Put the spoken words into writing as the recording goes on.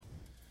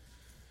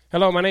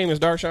Hello, my name is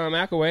Darshawn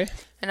McAway,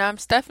 And I'm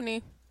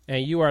Stephanie.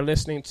 and you are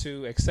listening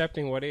to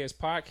Accepting What Is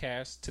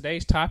podcast.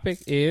 Today's topic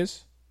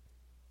is,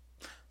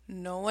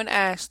 No one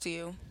asked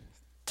you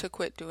to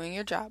quit doing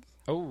your job.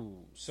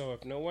 so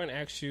if no one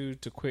asks you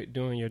to quit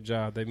doing your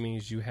job, that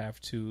means you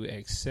have to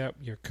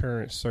accept your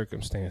current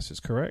circumstances,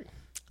 correct?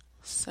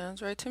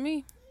 Sounds right to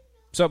me.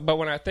 But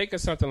when I think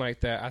of something like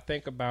that, I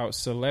think about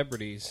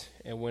celebrities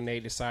and when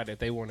they decide that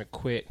they want to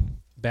quit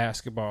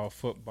basketball,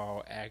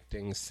 football,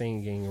 acting,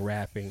 singing,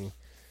 rapping,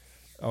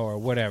 or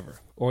whatever.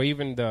 Or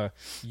even the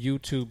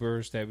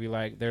YouTubers that be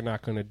like, they're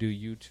not going to do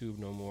YouTube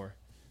no more.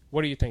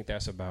 What do you think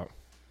that's about?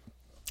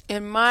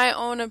 In my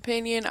own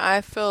opinion, I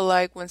feel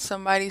like when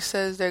somebody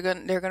says they're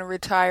gonna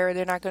retire,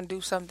 they're not gonna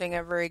do something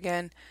ever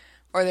again,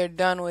 or they're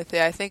done with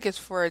it. I think it's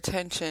for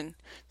attention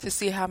to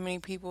see how many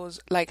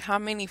how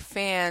many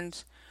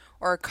fans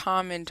or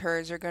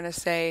commenters are gonna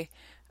say,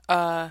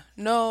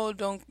 "No,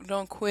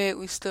 don't quit.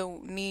 We still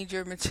need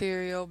your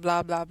material."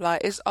 Blah blah blah.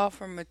 It's all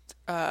for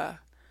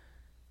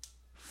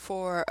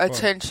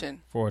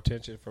attention. For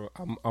attention, for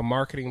a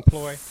marketing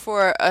ploy.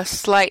 For a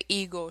slight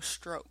ego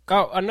stroke.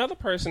 Oh, another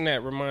person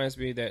that reminds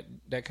me that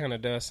kind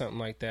of does something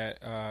like that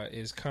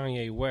is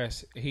Kanye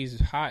West.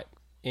 He's hot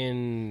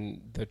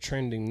in the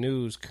trending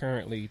news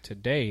currently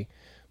today.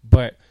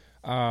 But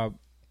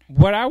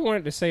what I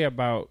wanted to say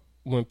about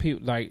when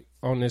people, like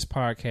on this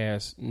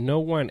podcast,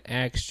 no one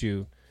asked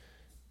you.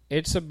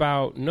 It's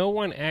about no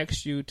one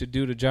asks you to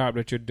do the job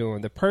that you're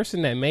doing. The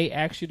person that may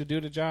ask you to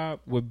do the job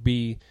would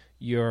be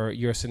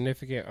your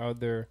significant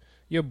other,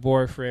 your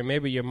boyfriend,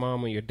 maybe your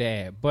mom or your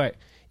dad. But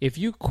if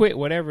you quit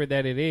whatever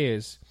that it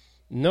is,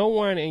 no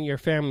one in your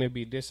family will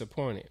be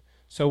disappointed.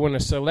 So when a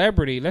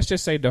celebrity, let's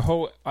just say the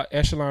whole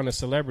echelon of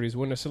celebrities,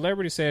 when a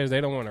celebrity says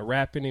they don't want to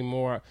rap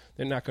anymore,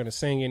 they're not going to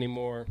sing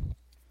anymore,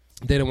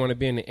 they don't want to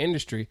be in the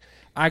industry,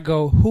 I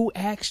go, who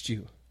asked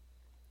you?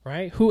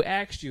 Right? Who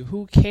asked you?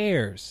 Who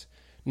cares?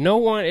 No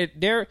one,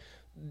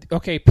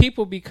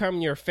 people become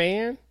your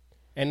fan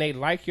and they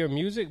like your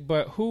music,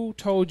 but who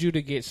told you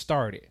to get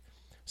started?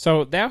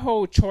 So that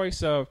whole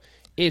choice of,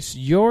 it's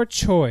your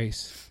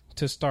choice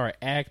to start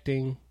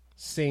acting,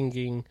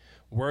 singing,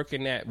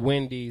 working at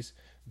Wendy's,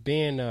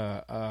 being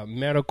a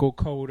medical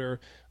coder,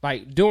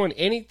 like doing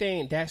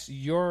anything, that's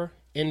your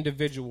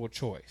individual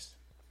choice.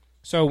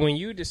 So when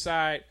you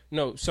decide,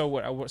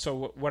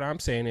 what I'm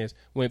saying is,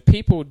 when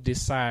people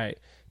decide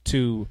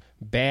to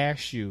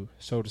bash you,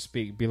 so to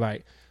speak, be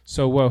like,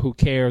 so well, who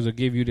cares, or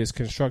give you this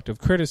constructive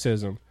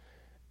criticism,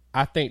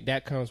 I think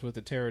that comes with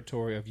the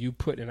territory of you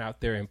putting it out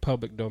there in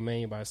public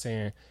domain by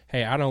saying,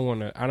 hey, I don't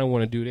want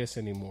to do this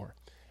anymore.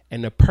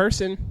 And the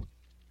person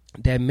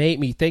that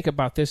made me think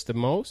about this the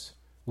most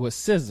was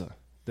SZA,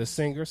 the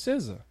singer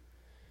SZA.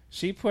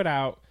 She put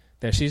out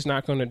that she's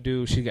not going to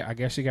do, I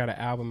guess she got an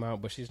album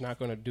out, but she's not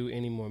going to do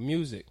any more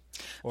music,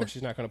 or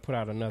she's not going to put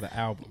out another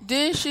album.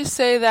 Didn't she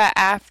say that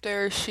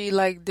after she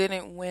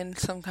didn't win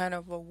some kind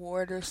of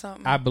award or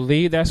something? I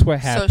believe that's what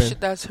happened. So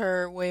that's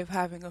her way of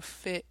having a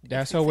fit.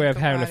 That's her way of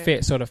having a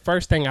fit. So the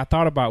first thing I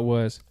thought about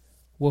was,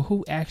 well,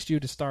 who asked you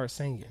to start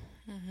singing?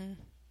 Mm-hmm.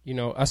 You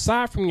know,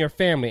 aside from your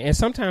family, and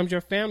sometimes your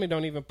family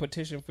don't even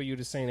petition for you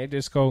to sing. They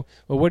just go,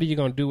 well, what are you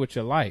going to do with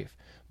your life?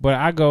 But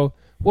I go,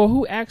 well,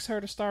 who asked her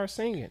to start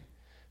singing?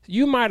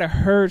 You might have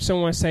heard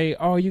someone say,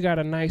 oh, you got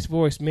a nice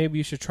voice, maybe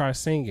you should try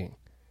singing,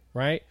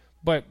 right?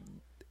 But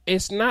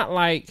it's not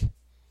like,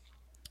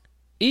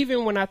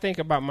 even when I think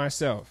about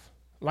myself,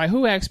 like,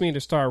 who asked me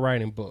to start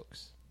writing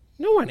books?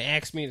 No one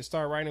asked me to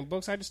start writing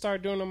books. I just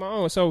started doing it on my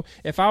own. So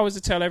if I was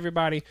to tell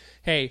everybody,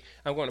 hey,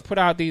 I'm going to put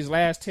out these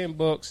last 10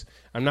 books,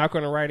 I'm not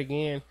going to write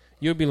again,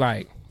 you'll be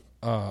like,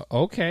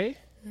 okay,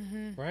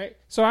 right?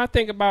 So I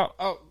think about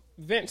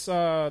Vince,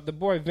 the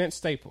boy Vince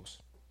Staples.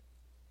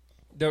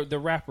 The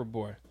rapper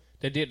boy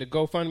that did the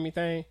GoFundMe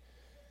thing.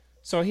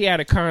 So he had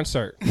a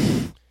concert.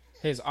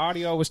 His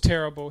audio was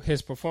terrible.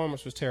 His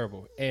performance was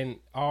terrible. And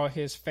all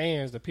his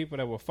fans, the people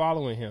that were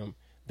following him,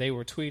 they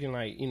were tweeting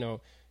like,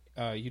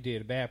 you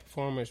did a bad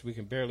performance. We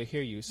can barely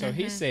hear you. So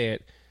he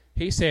said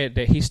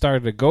that he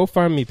started a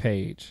GoFundMe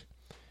page.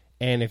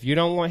 And if you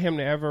don't want him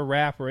to ever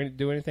rap or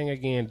do anything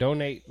again,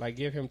 donate,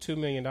 give him $2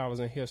 million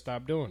and he'll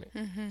stop doing it.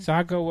 Mm-hmm. So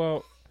I go,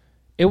 well,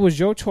 it was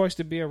your choice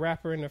to be a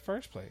rapper in the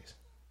first place.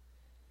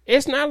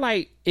 It's not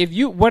like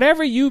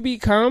whatever you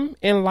become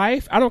in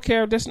life, I don't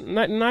care, this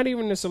not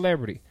even the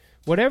celebrity.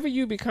 Whatever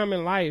you become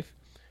in life,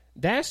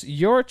 that's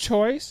your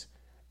choice.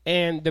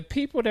 And the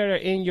people that are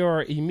in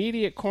your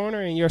immediate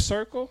corner, in your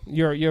circle,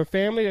 your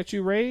family that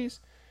you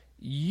raise,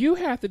 you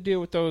have to deal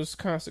with those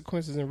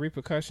consequences and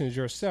repercussions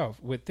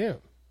yourself with them.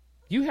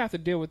 You have to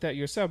deal with that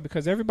yourself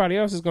because everybody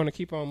else is going to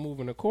keep on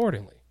moving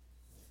accordingly.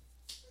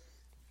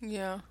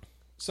 Yeah.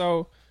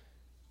 So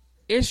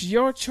it's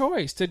your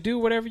choice to do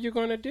whatever you're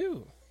going to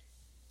do.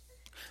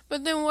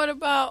 But then what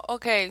about,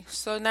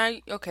 so now,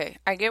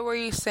 I get where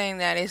you're saying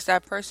that it's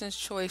that person's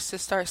choice to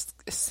start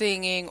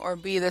singing or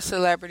be the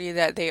celebrity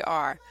that they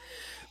are.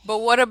 But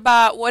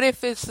what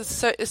if it's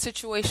a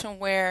situation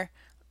where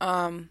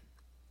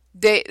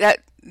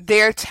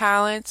their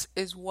talent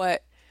is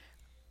what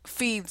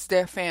feeds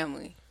their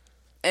family?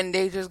 and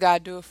they just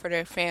gotta do it for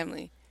their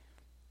family.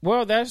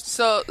 Well, that's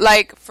So,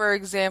 like, for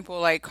example,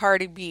 like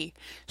Cardi B,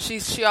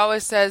 she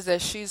always says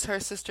that she's her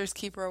sister's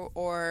keeper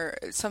or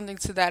something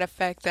to that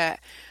effect, that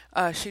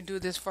she do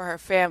this for her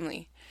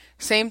family.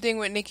 Same thing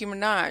with Nicki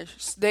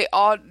Minaj. They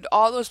all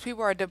those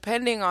people are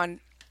depending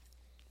on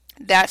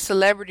that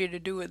celebrity to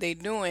do what they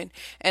doing,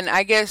 and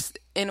I guess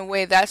in a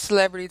way that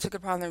celebrity took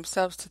it upon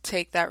themselves to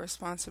take that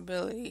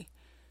responsibility.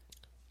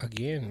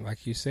 again,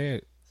 like you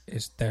said,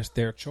 that's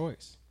their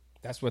choice.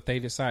 That's what they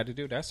decide to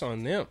do. That's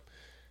on them.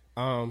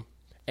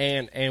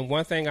 And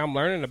one thing I'm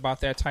learning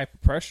about that type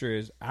of pressure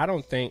is I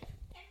don't think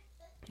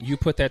you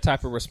put that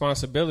type of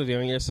responsibility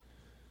on yourself.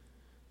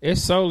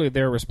 It's solely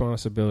their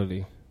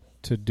responsibility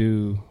to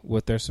do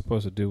what they're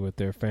supposed to do with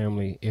their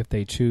family if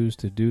they choose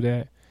to do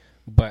that.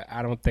 But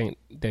I don't think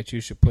that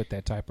you should put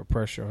that type of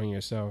pressure on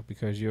yourself,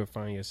 because you'll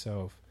find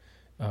yourself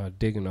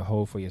digging a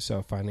hole for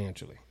yourself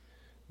financially.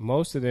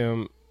 Most of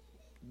them,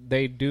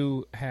 they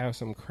do have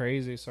some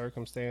crazy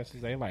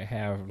circumstances. They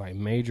have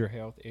major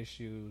health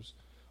issues,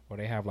 or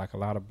they have like a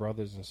lot of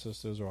brothers and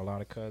sisters or a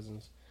lot of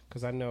cousins.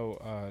 Because I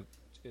know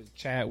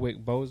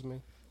Chadwick Boseman,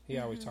 he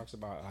always talks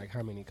about like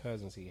how many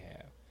cousins he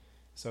have.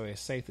 So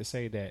it's safe to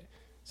say that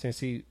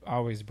since he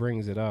always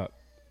brings it up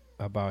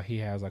about he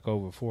has like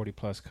over 40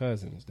 plus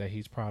cousins, that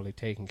he's probably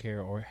taken care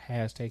of or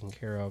has taken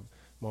care of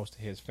most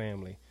of his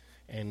family,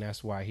 and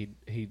that's why he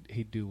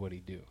do what he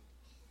do.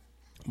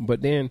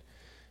 But then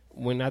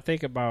when I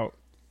think about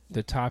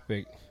the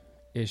topic,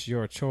 it's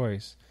your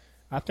choice.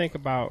 I think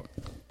about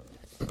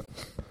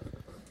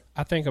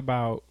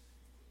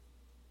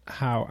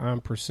how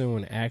I'm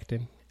pursuing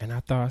acting, and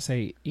I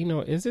say,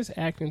 is this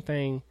acting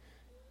thing,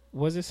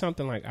 was it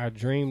something like I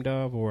dreamed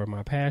of or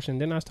my passion?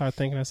 Then I start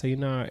thinking, I say,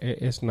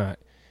 it's not.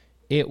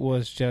 It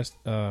was just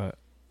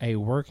a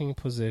working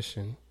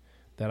position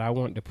that I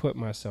wanted to put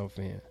myself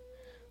in.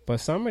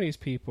 But some of these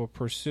people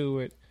pursue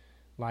it.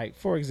 Like,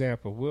 for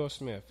example, Will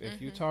Smith.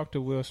 If you talk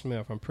to Will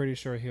Smith, I'm pretty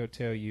sure he'll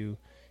tell you,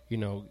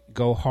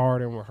 go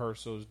hard in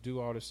rehearsals, do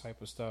all this type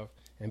of stuff,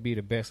 and be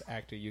the best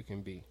actor you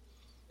can be.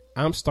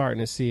 I'm starting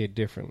to see it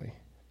differently.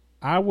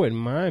 I wouldn't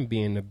mind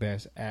being the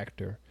best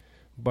actor,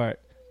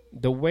 but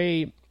the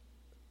way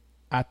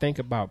I think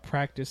about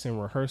practice and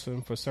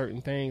rehearsing for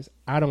certain things,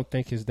 I don't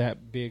think is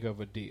that big of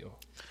a deal.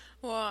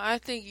 Well, I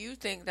think you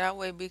think that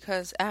way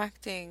because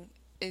acting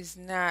is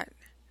not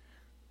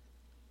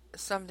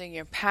something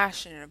you're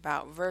passionate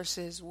about,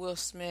 versus Will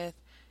Smith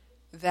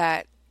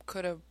that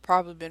could have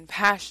probably been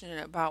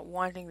passionate about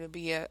wanting to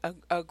be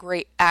a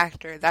great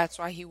actor. That's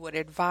why he would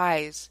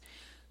advise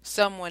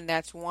someone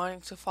that's wanting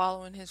to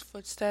follow in his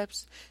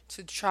footsteps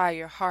to try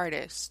your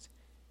hardest,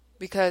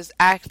 because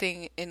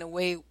acting in a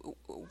way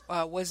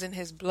was in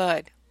his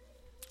blood,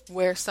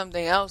 where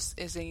something else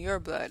is in your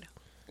blood,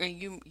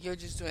 and you're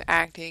just doing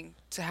acting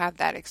to have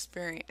that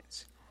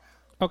experience.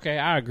 Okay,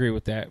 I agree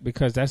with that,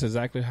 because that's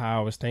exactly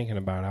how I was thinking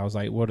about it. I was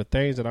like, well, the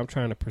things that I'm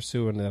trying to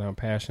pursue and that I'm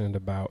passionate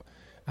about,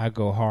 I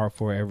go hard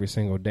for every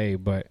single day.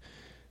 But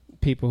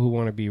people who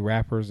want to be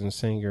rappers and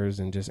singers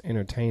and just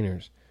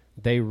entertainers,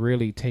 they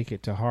really take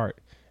it to heart.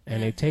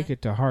 And they take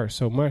it to heart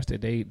so much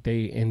that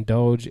they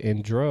indulge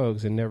in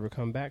drugs and never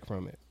come back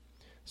from it.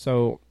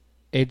 So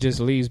it just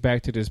leads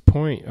back to this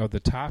point of the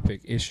topic.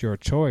 It's your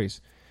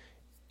choice.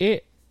 I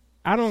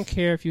don't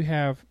care if you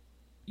have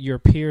your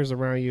peers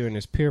around you and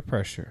it's peer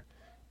pressure.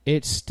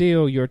 It's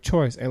still your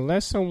choice.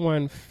 Unless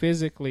someone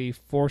physically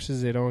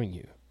forces it on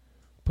you,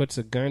 puts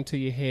a gun to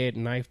your head,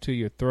 knife to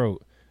your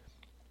throat,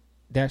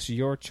 that's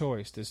your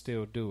choice to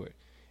still do it.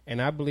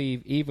 And I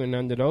believe even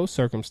under those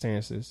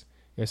circumstances,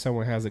 if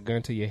someone has a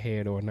gun to your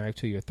head or a knife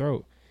to your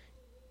throat,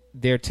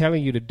 they're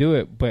telling you to do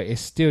it, but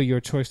it's still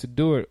your choice to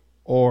do it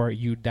or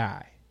you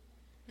die.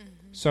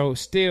 So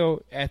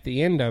still, at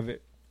the end of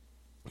it,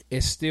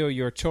 it's still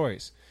your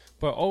choice.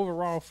 But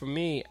overall, for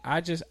me,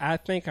 I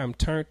think I'm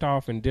turned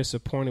off and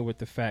disappointed with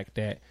the fact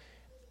that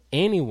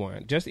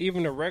anyone, just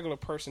even a regular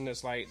person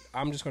that's like,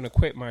 I'm just going to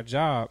quit my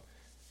job,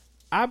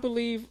 I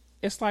believe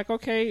it's like,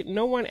 okay,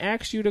 no one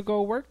asked you to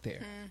go work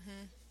there.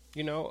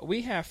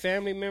 We have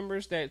family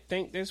members that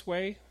think this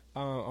way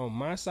on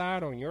my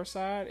side, on your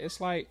side.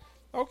 It's like,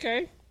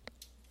 okay,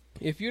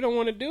 if you don't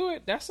want to do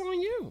it, that's on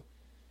you.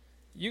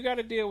 You got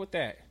to deal with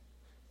that.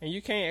 And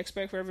you can't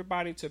expect for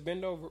everybody to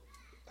bend over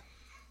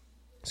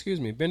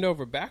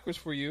backwards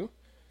for you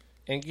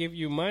and give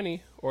you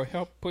money or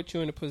help put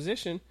you in a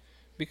position,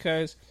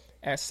 because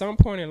at some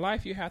point in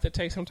life, you have to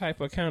take some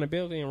type of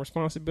accountability and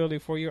responsibility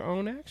for your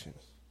own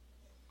actions.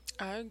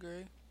 I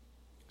agree.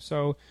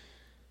 So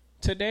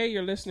today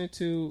you're listening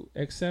to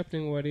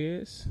Accepting What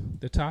Is.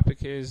 The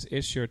topic is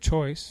It's Your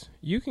Choice.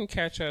 You can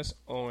catch us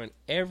on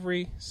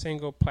every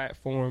single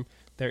platform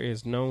there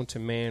is known to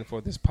man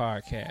for this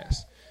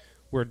podcast.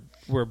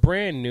 We're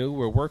brand new.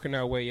 We're working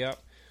our way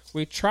up.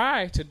 We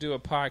try to do a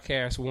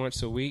podcast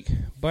once a week,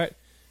 but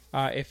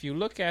if you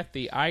look at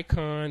the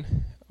icon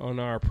on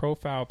our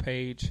profile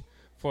page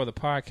for the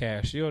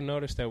podcast, you'll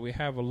notice that we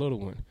have a little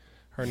one.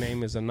 Her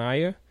name is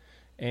Anaya,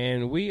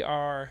 and we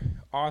are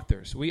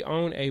authors. We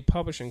own a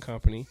publishing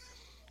company,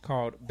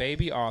 called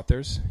Baby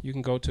Authors. You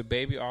can go to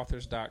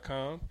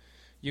babyauthors.com.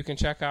 You can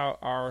check out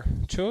our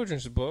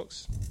children's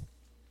books.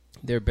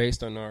 They're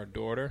based on our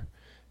daughter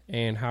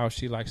and how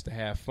she likes to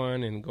have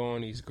fun and go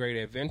on these great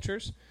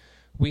adventures.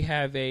 We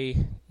have a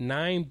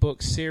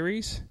 9-book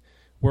series.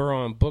 We're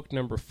on book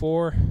number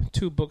 4.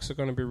 2 books are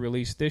going to be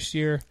released this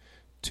year.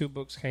 2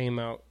 books came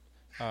out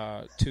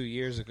 2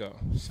 years ago.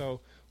 So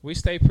we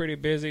stay pretty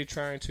busy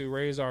trying to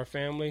raise our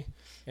family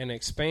and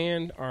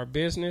expand our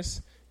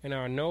business and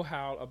our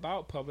know-how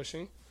about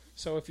publishing.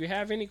 So if you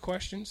have any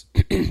questions,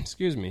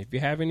 excuse me, if you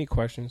have any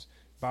questions,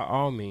 by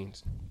all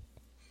means,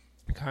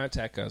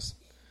 contact us.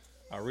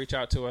 Reach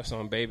out to us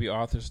on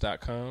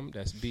babyauthors.com.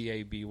 That's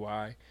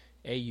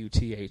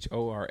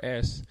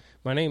BABYAUTHORS.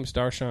 My name is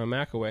Darshawn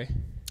McAway.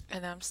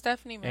 And I'm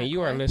Stephanie McAway. And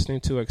you are listening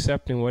to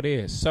Accepting What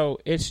Is. So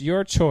it's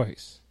your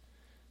choice.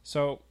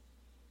 So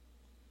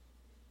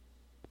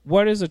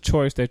what is a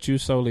choice that you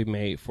solely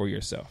made for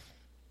yourself?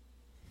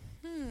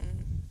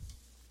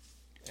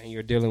 And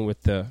you're dealing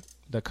with the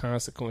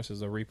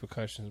consequences or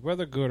repercussions,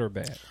 whether good or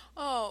bad.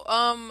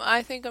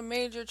 I think a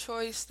major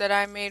choice that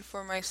I made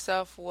for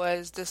myself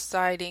was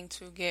deciding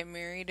to get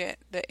married at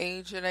the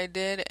age that I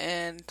did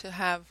and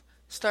to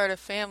start a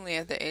family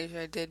at the age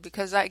I did,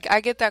 because I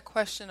get that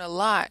question a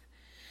lot.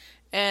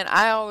 And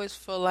I always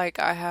feel like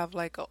I have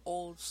like an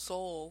old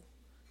soul.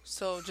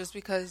 So just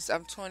because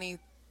I'm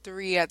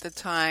 23 at the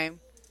time,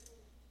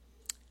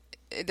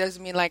 it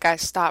doesn't mean like I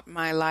stopped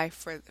my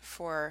life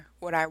for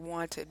what I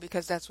wanted,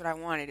 because that's what I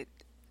wanted,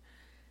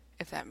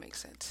 if that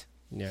makes sense.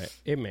 Yeah,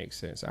 it makes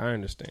sense. I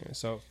understand.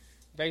 So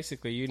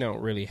basically, you don't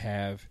really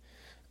have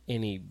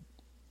any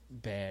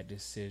bad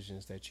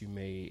decisions that you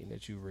made and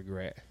that you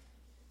regret.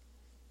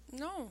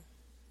 No,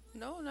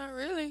 not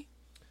really.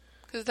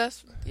 Because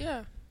that's,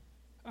 yeah.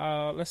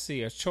 Let's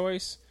see, a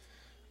choice.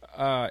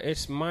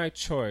 It's my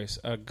choice.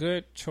 A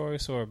good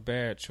choice or a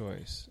bad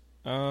choice.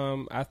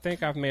 I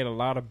think I've made a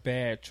lot of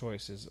bad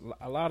choices.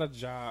 A lot of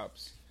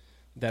jobs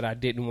that I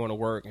didn't want to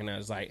work, and I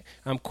was like,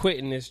 I'm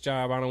quitting this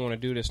job. I don't want to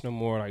do this no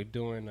more. Like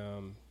doing,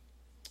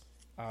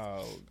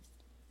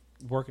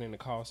 working in the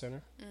call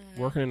center.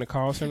 Mm-hmm. Working in the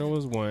call center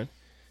was one.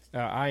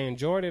 I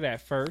enjoyed it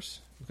at first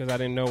because I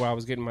didn't know what I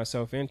was getting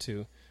myself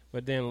into.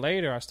 But then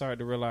later I started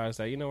to realize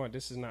that, you know what,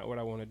 this is not what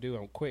I want to do.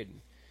 I'm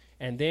quitting.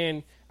 And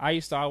then I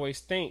used to always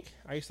think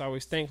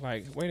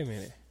like, wait a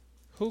minute,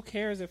 who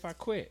cares if I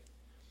quit?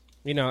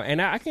 You know, and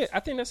I think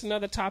that's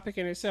another topic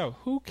in itself.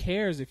 Who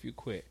cares if you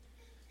quit?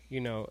 You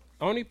know,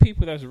 only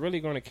people that's really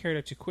going to care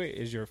that you quit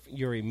is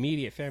your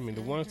immediate family,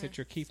 the ones that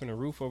you're keeping a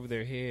roof over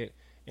their head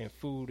and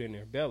food in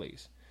their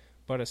bellies.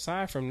 But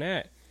aside from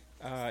that,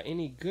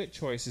 any good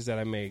choices that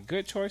I made?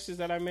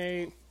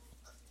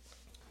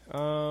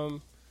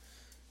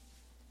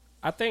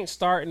 I think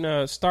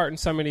starting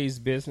some of these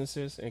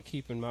businesses and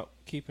keeping up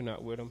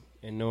with them,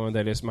 and knowing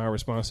that it's my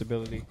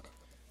responsibility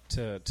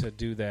to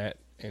do that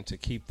and to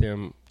keep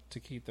them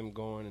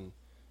going, and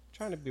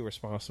trying to be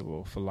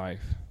responsible for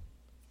life.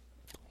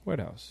 What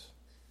else?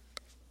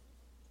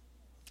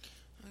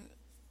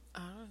 I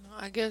don't know.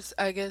 I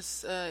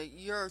guess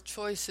your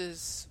choice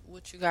is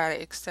what you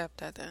gotta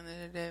accept at the end of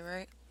the day,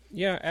 right?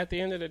 Yeah, at the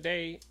end of the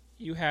day,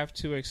 you have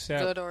to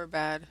accept, good or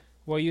bad.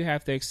 Well, you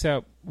have to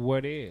accept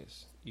what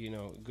is, you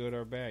know, good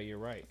or bad. You're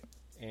right,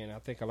 and I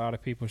think a lot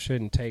of people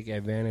shouldn't take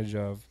advantage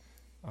of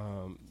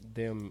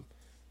them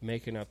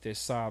making up this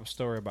sob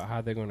story about how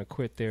they're going to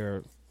quit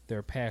their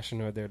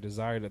passion or their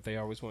desire that they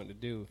always wanted to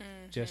do,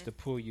 just to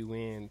pull you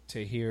in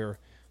to hear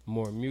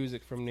more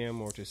music from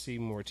them or to see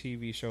more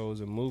TV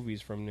shows and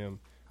movies from them.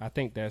 I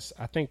think that's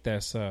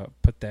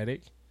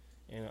pathetic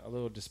and a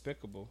little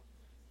despicable,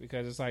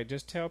 because it's like,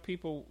 just tell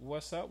people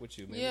what's up with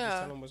you, man. Yeah. Just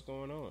tell them what's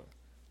going on.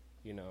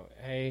 You know,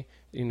 hey,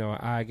 you know,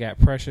 I got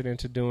pressured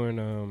into doing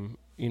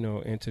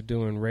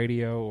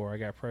radio, or I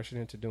got pressured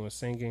into doing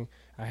singing.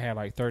 I had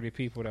like 30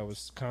 people that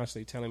was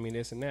constantly telling me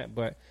this and that,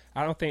 but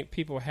I don't think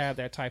people have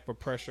that type of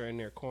pressure in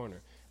their corner.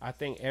 I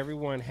think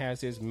everyone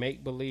has this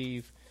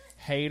make-believe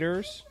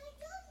haters.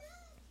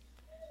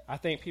 I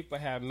think people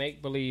have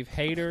make-believe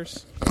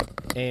haters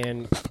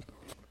and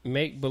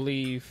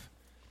make-believe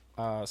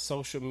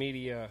social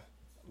media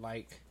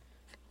like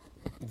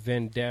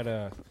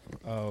vendetta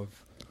of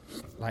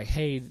like,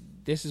 hey,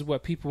 this is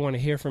what people want to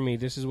hear from me.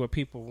 This is what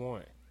people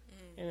want.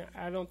 And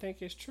I don't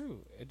think it's true.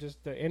 It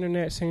just, the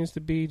internet seems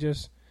to be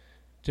just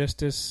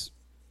this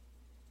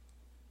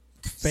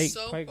fake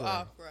soap playground.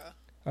 Opera.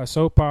 A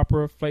soap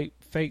opera, fake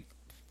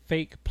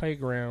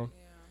playground.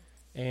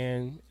 Yeah.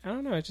 And I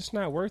don't know, it's just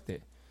not worth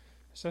it.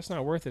 So it's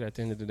not worth it at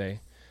the end of the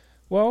day.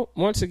 Well,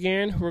 once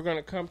again, we're going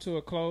to come to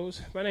a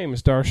close. My name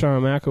is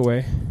Darshawn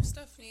McAway.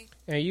 Stephanie.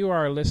 And you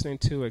are listening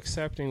to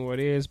Accepting What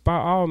Is. By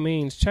all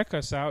means, check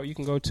us out. You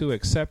can go to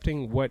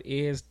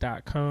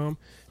acceptingwhatis.com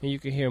and you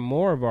can hear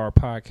more of our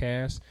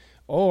podcasts.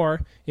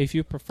 Or if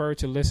you prefer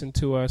to listen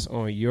to us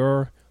on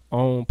your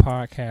own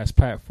podcast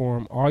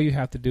platform, all you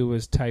have to do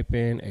is type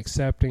in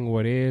Accepting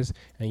What Is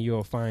and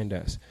you'll find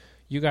us.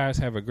 You guys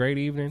have a great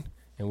evening,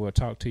 and we'll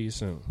talk to you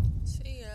soon. See ya.